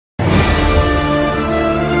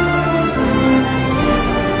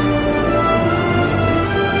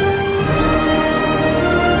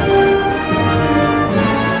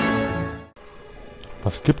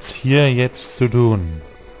hier jetzt zu tun?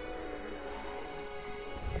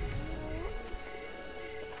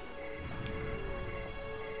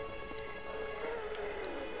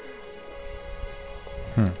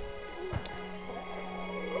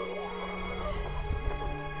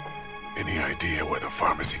 Any idea where the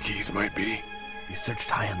pharmacy keys might be? We searched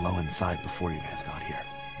high and low inside before you guys got here.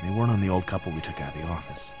 They weren't on the old couple we took out of the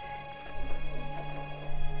office.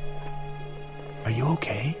 Are you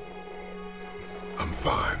okay? I'm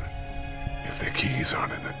fine. If the keys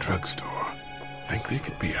aren't in the drugstore, think they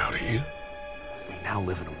could be out here? We now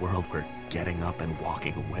live in a world where getting up and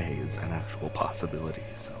walking away is an actual possibility,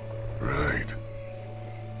 so... Right.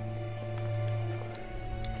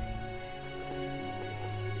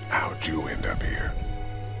 How'd you end up here?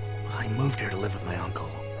 I moved here to live with my uncle.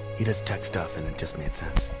 He does tech stuff, and it just made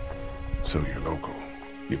sense. So you're local.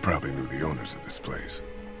 You probably knew the owners of this place.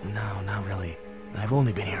 No, not really. I've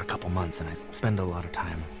only been here a couple months, and I spend a lot of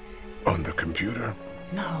time... On the computer?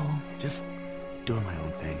 No, just doing my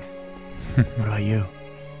own thing. What about you?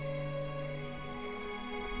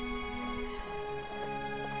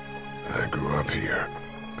 I grew up here.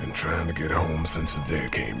 Been trying to get home since the day I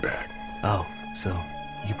came back. Oh, so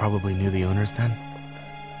you probably knew the owners then?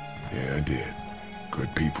 Yeah, I did.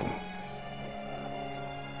 Good people.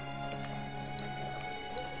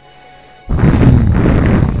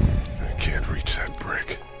 I can't reach that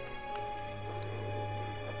brick.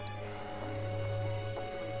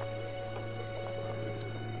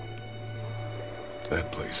 That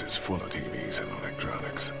place is full of TVs and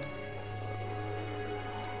electronics.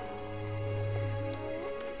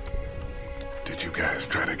 Did you guys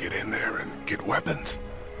try to get in there and get weapons?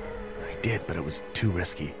 I did, but it was too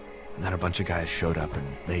risky. And then a bunch of guys showed up and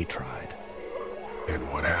they tried. And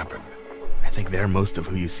what happened? I think they're most of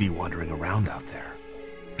who you see wandering around out there.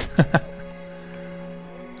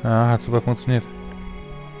 Ah, hat super funktioniert.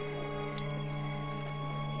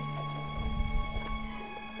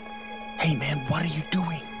 Hey man, what are you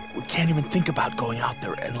doing? We can't even think about going out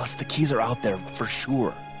there unless the keys are out there for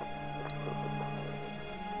sure.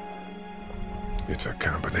 It's a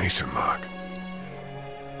combination lock.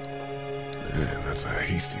 Man, that's a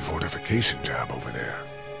hasty fortification job over there.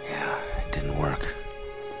 Yeah, it didn't work.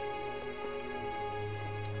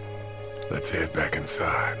 Let's head back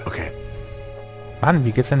inside. Okay. Mann,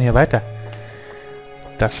 wie geht's denn hier weiter?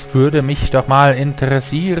 Das würde mich doch mal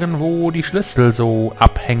interessieren, wo die Schlüssel so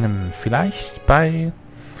abhängen. Vielleicht bei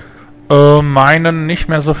meinen nicht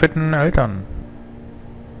mehr so fitten Eltern.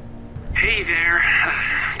 Hey there,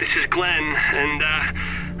 this is Glenn, and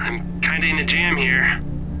I'm kinda in a jam here.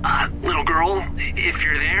 Little girl, if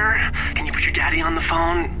you're there, can you put your daddy on the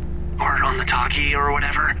phone? Or on the talkie or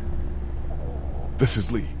whatever? This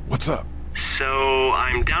is Lee. What's up? So,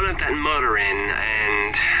 I'm down at that motor inn,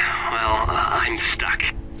 and, well, I'm stuck.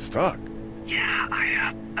 Stuck? Yeah,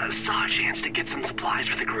 I saw a chance to get some supplies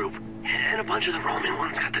for the group, and a bunch of the Roman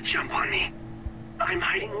ones got the jump on me. I'm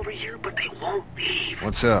hiding over here, but they won't leave.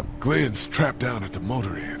 What's up? Glenn's trapped down at the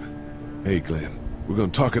motor inn. Hey, Glenn. We're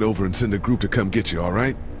gonna talk it over and send a group to come get you,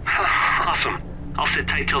 alright? Awesome. I'll sit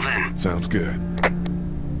tight till then. Sounds good.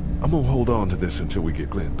 I'm gonna hold on to this until we get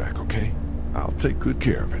Glenn back, okay? I'll take good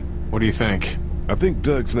care of it. What do you think? I think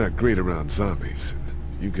Doug's not great around zombies.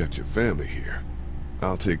 You got your family here.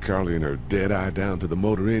 I'll take Carly and her dead eye down to the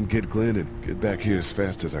motor inn, get Glenn, and get back here as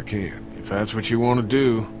fast as I can. If that's what you want to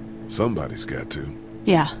do. Somebody's got to.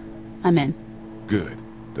 Yeah, I'm in. Good.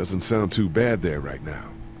 Doesn't sound too bad there right now.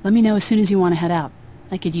 Let me know as soon as you want to head out.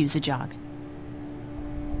 I could use a jog.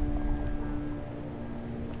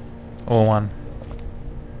 Oh Mann.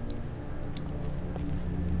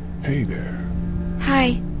 Hey there.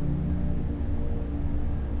 Hi.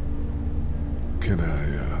 Can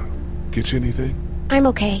I, get you anything? I'm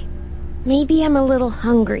okay. Maybe I'm a little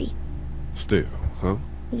hungry. Still, huh?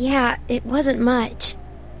 Yeah, it wasn't much.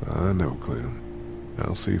 I know, Clem.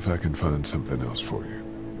 I'll see if I can find something else for you.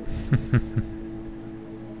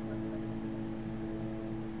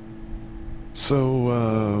 So,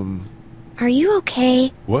 Are you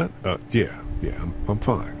okay? What? Yeah, I'm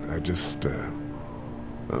fine. I just,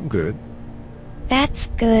 I'm good. That's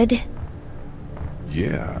good.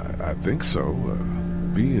 Yeah, I think so.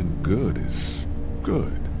 Being good is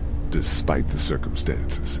good, despite the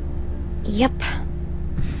circumstances. Yep.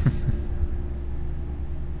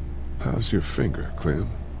 How's your finger, Clem?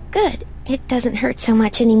 Good. It doesn't hurt so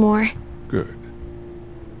much anymore. Good.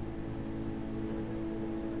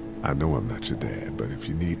 I know I'm not your dad, but if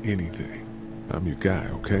you need anything, I'm your guy,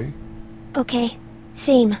 okay? Okay.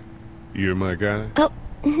 Same. You're my guy? Oh,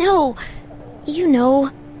 no. You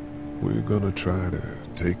know. We're gonna try to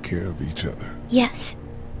take care of each other. Yes.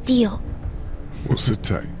 Deal. We'll sit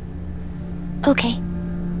tight. Okay.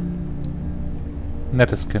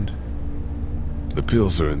 Nettes Kind. The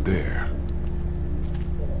pills are in there.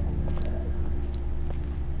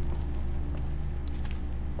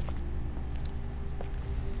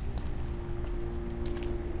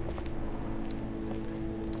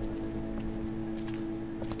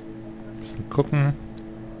 Bisschen gucken.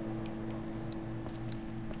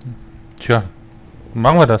 Tja,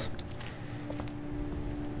 machen wir das.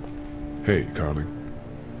 Hey, Carly.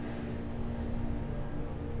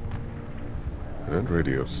 That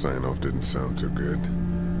radio sign-off didn't sound too good.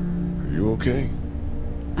 Are you okay?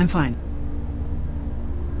 I'm fine.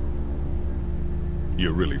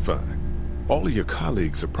 You're really fine. All of your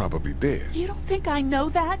colleagues are probably dead. You don't think I know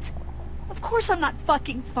that? Of course I'm not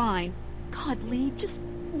fucking fine. God, Lee, just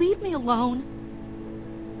leave me alone.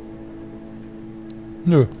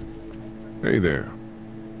 Nö. Hey there.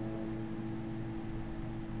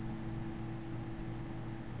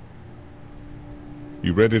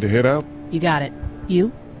 You ready to head out? You got it.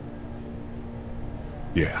 You?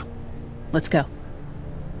 Yeah. Let's go.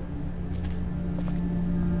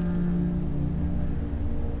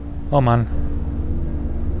 Oh Mann.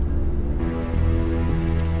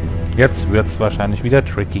 Jetzt wird's wahrscheinlich wieder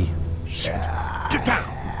tricky. Get down!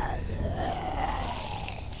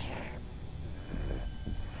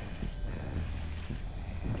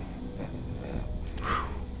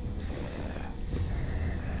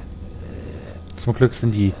 Zum Glück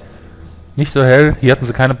sind die nicht so hell. Hier hatten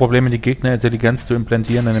sie keine Probleme, die Gegnerintelligenz zu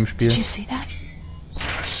implantieren in dem Spiel. Did you see that?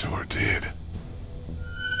 I sure did.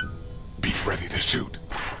 Be ready to shoot.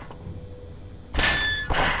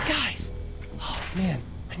 Guys! Oh, man,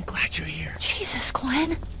 I'm glad you're here. Jesus,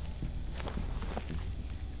 Glenn.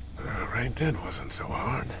 Right then wasn't so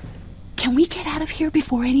hard. Can we get out of here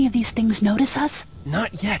before any of these things notice us?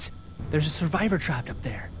 Not yet. There's a survivor trapped up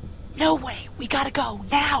there. No way. We gotta go,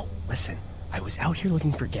 now. Listen, I was out here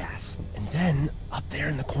looking for gas, and then, up there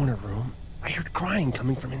in the corner room, I heard crying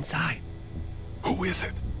coming from inside. Who is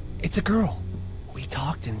it? It's a girl. We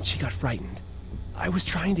talked and she got frightened. I was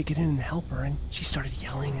trying to get in and help her, and she started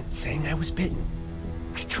yelling and saying I was bitten.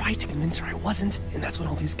 I tried to convince her I wasn't, and that's when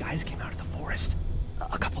all these guys came out of the forest.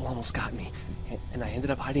 A couple almost got me, and I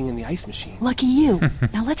ended up hiding in the ice machine. Lucky you.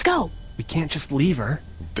 Now let's go. We can't just leave her.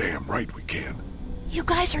 Damn right we can. You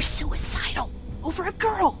guys are suicidal. Over a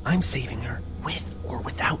girl. I'm saving her, with or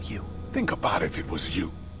without you. Think about if it was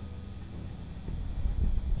you.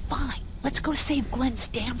 Fine. Let's go save Glenn's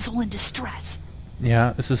damsel in distress.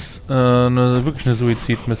 Ja, es ist wirklich eine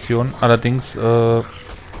Suizidmission. Allerdings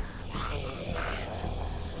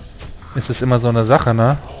ist es immer so eine Sache,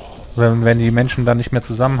 ne? Wenn die Menschen dann nicht mehr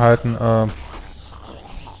zusammenhalten.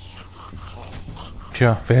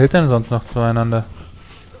 Tja, wer hält denn sonst noch zueinander?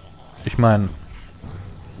 Ich meine,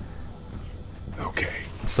 Okay.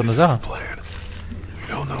 ist doch eine Sache. Plan.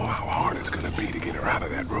 We don't know how hard it's gonna be to get her out of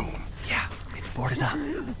that room. Yeah, it's boarded up.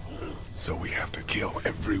 So we have to kill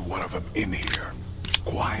every one of them in here.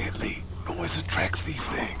 Quietly. Noise attracts these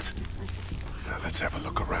things. Now let's have a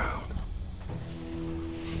look around.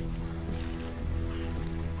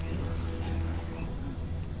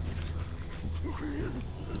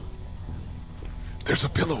 There's a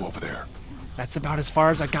pillow over there. That's about as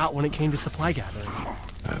far as I got when it came to supply gathering.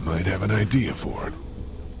 I might have an idea for it.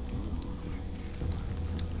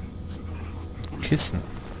 Kissen.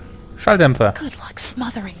 Schalldämpfer. Good luck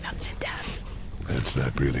smothering them to death. That's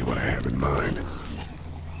not really what I have in mind.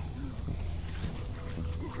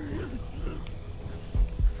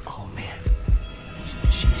 Oh man,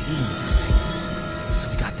 she's eating something. So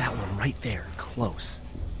we got that one right there, close.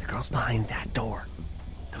 The girl's behind that door.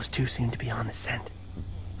 Those two seem to be on the scent.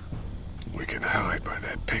 We can hide by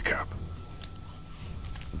that pickup.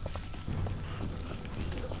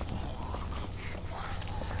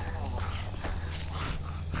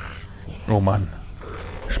 Oh Mann.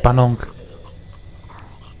 Spannung.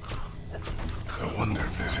 I wonder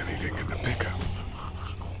if there's anything in the pickup.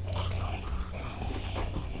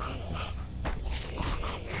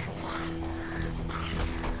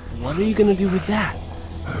 What are you gonna do with that?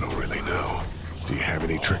 I don't really know. Do you have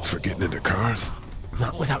any tricks for getting into cars?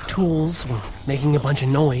 Not without tools, or making a bunch of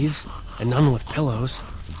noise, and none with pillows.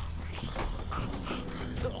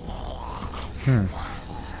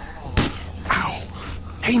 Ow!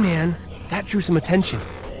 Hey man, that drew some attention.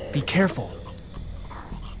 Be careful.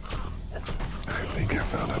 I think I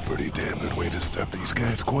found a pretty damn good way to stop these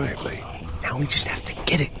guys quietly. Now we just have to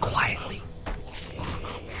get it quietly.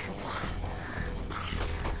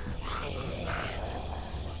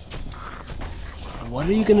 What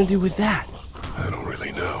are you gonna do with that? I don't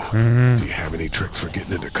really know. Do you have any tricks for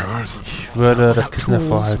getting into cars? Ich würde das Kissen Tools,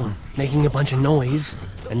 hervorhalten. making a bunch of noise,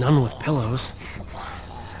 and none with pillows.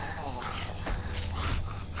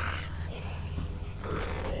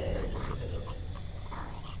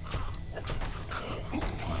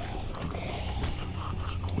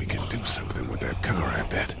 We can do something with that car, I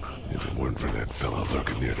bet. If it weren't for that fellow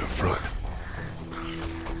lurking near the front.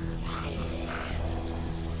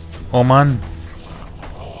 Oh Mann.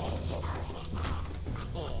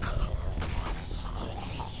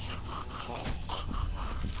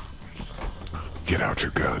 Get out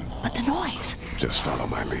your gun. But the noise. Just follow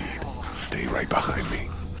my lead. Stay right behind me.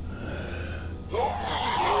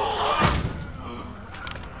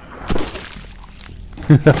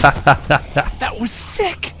 That was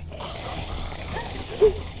sick!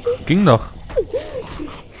 Ging doch.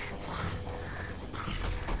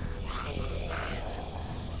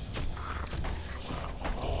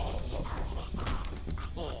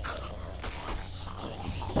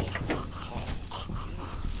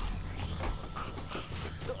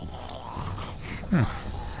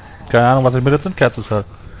 Keine Ahnung, was ich mit der Zündkerze soll.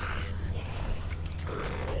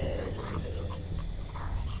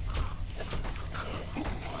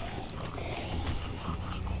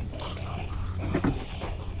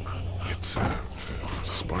 It's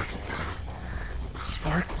sparking.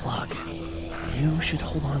 Spark plug. You should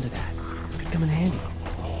hold on to that. Could come in handy.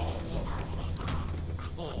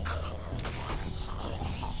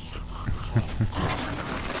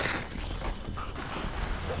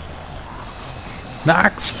 Eine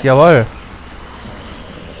Axt, jawohl.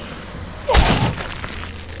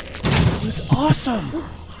 It was awesome!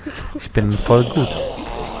 Ich bin voll gut.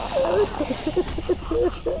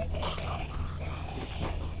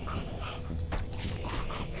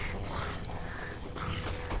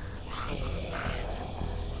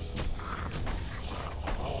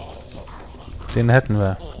 Den hätten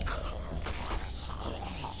wir.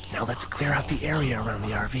 Now let's clear out the area around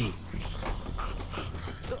the RV.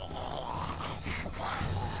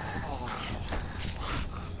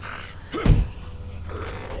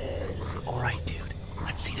 Alright, dude.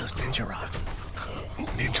 Let's see those ninja rocks.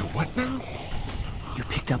 Ninja what now? You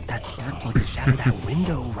picked up that spark plug that shattered that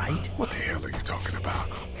window, right? What the hell are you talking about?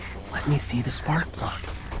 Let me see the spark plug.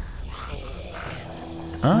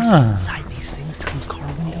 Ah. What's inside these things turns car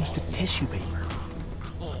windows to tissue paper.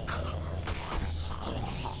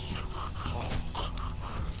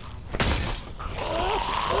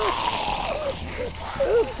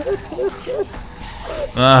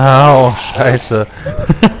 Oh, scheiße.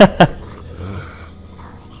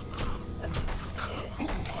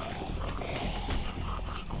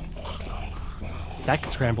 That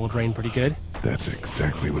could scramble a brain pretty good. That's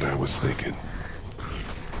exactly what I was thinking.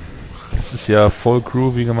 Das ist ja voll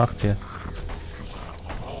groovy gemacht hier.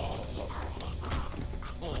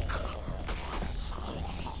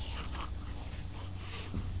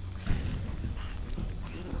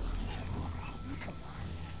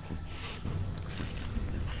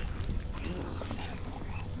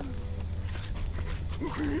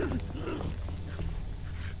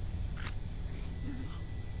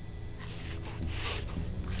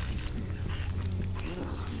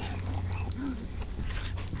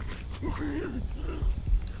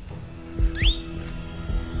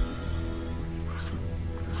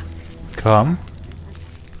 Komm.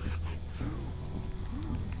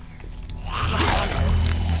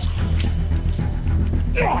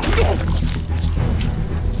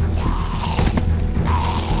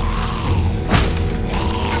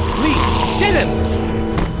 Lee, get him!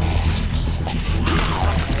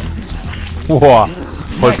 Boah,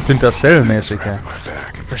 voll Splinter Cell-mäßig, ja.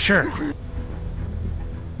 For sure.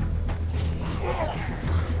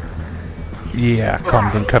 Ja,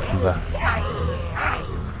 komm, den köpfen wir.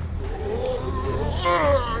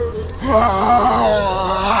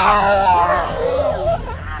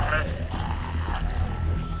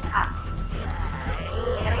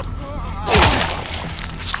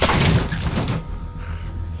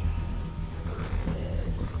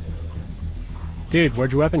 Dude,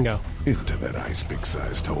 where'd your weapon go? Into that ice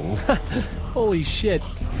big-sized hole. Holy shit.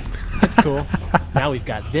 That's cool. Now we've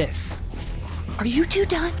got this. Are you two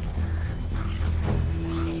done?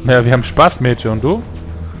 Ja, wir haben Spaß, Mädchen. Und du?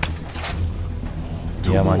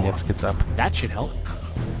 Two Ja, Mann, more. jetzt geht's ab. That should help.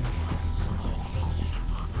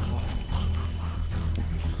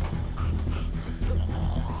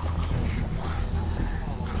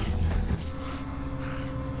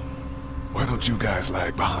 Why don't you guys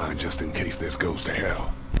lag behind just in case this goes to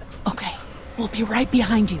hell? Okay, we'll be right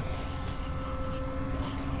behind you.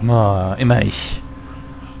 Oh, immer ich.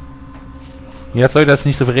 Jetzt sollte das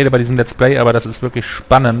nicht so viel reden bei diesem Let's Play, aber das ist wirklich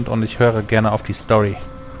spannend und ich höre gerne auf die Story.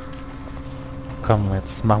 Komm,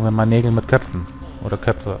 jetzt machen wir mal Nägel mit Köpfen. Oder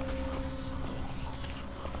Köpfe.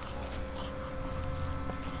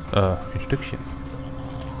 Ein Stückchen.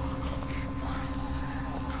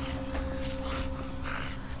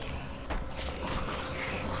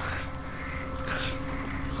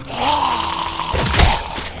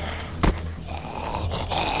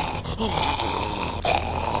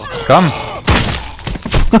 Komm!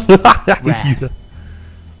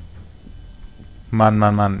 Mann,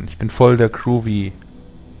 Mann, Mann. Ich bin voll der groovy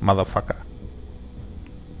Motherfucker.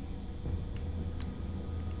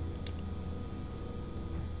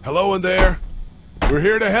 Hello in there. We're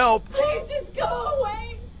here to help. Please just go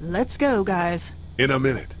away. Let's go, guys. In a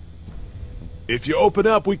minute. If you open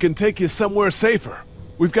up, we can take you somewhere safer.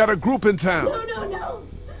 We've got a group in town. No.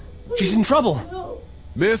 She's in trouble. No.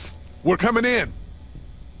 Miss, we're coming in.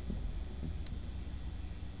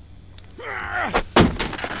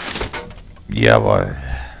 Jawohl.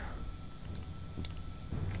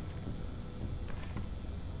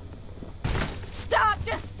 Stop!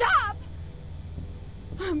 Just stop!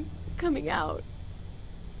 I'm coming out.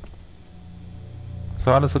 Ist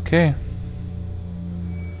doch alles okay.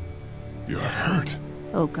 You're hurt.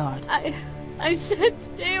 Oh, God. I said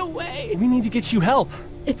stay away. We need to get you help.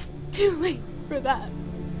 It's too late for that.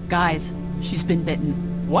 Guys, she's been bitten.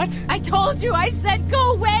 What? I told you, I said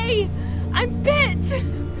go away! I'm bit!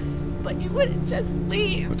 But you wouldn't just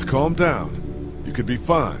leave. Let's calm down. You could be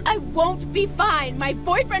fine. I won't be fine. My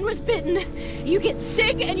boyfriend was bitten. You get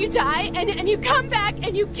sick and you die, and you come back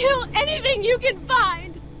and you kill anything you can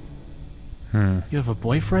find. You have a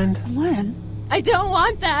boyfriend? Glenn? I don't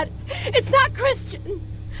want that. It's not Christian.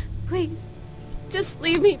 Please, just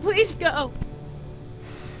leave me. Please go.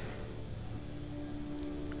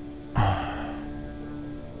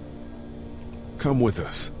 Come with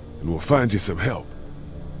us, and we'll find you some help.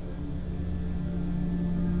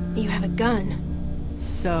 You have a gun.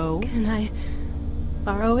 So? Can I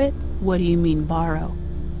borrow it? What do you mean, borrow?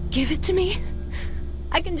 Give it to me.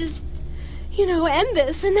 I can just, you know, end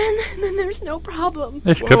this, and then there's no problem.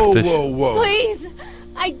 Ich Whoa, köpf dich. whoa, whoa. Please,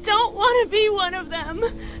 I don't want to be one of them.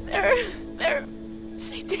 They're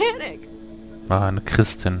satanic. War eine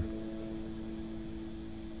Christin.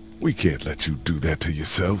 We can't let you do that to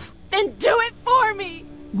yourself. Then do it for me.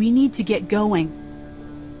 We need to get going.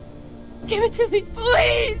 Give it to me,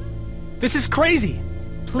 please. This is crazy.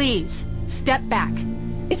 Please, step back.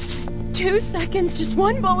 It's just 2 seconds, just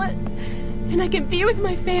one bullet, and I can be with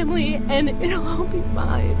my family, and it'll all be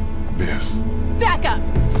fine. Miss. Back up,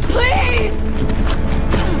 please.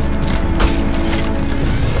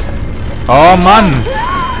 Oh Mann!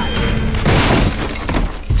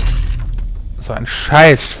 So ein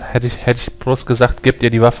Scheiß. Hätte ich bloß gesagt, gib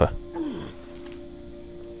ihr die Waffe.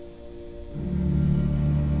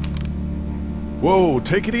 Whoa,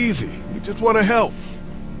 take it easy. We just want to help.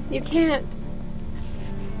 You can't.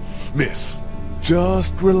 Miss,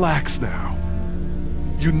 just relax now.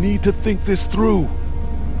 You need to think this through.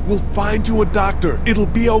 We'll find you a doctor. It'll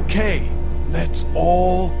be okay. Let's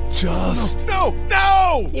all just... No!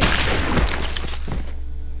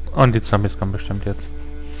 Und die Zombies kommen bestimmt jetzt.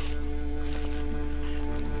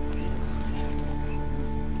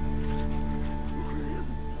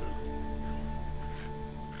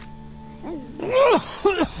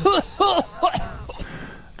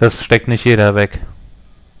 Das steckt nicht jeder weg.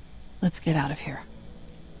 Let's get out of here.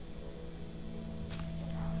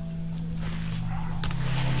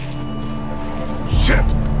 Shit!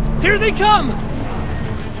 Here they come!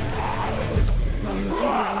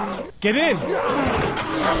 Get in!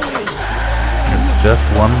 It's just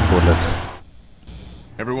one bullet.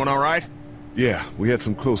 Everyone all right? Yeah, we had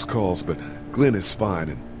some close calls, but Glenn is fine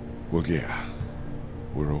and... Well, yeah.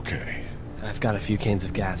 We're okay. I've got a few cans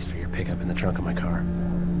of gas for your pickup in the trunk of my car.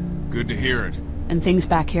 Good to hear it. And things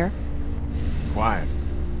back here? Quiet.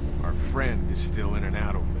 Our friend is still in and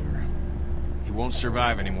out over there. He won't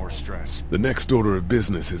survive any more stress. The next order of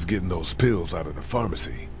business is getting those pills out of the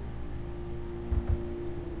pharmacy.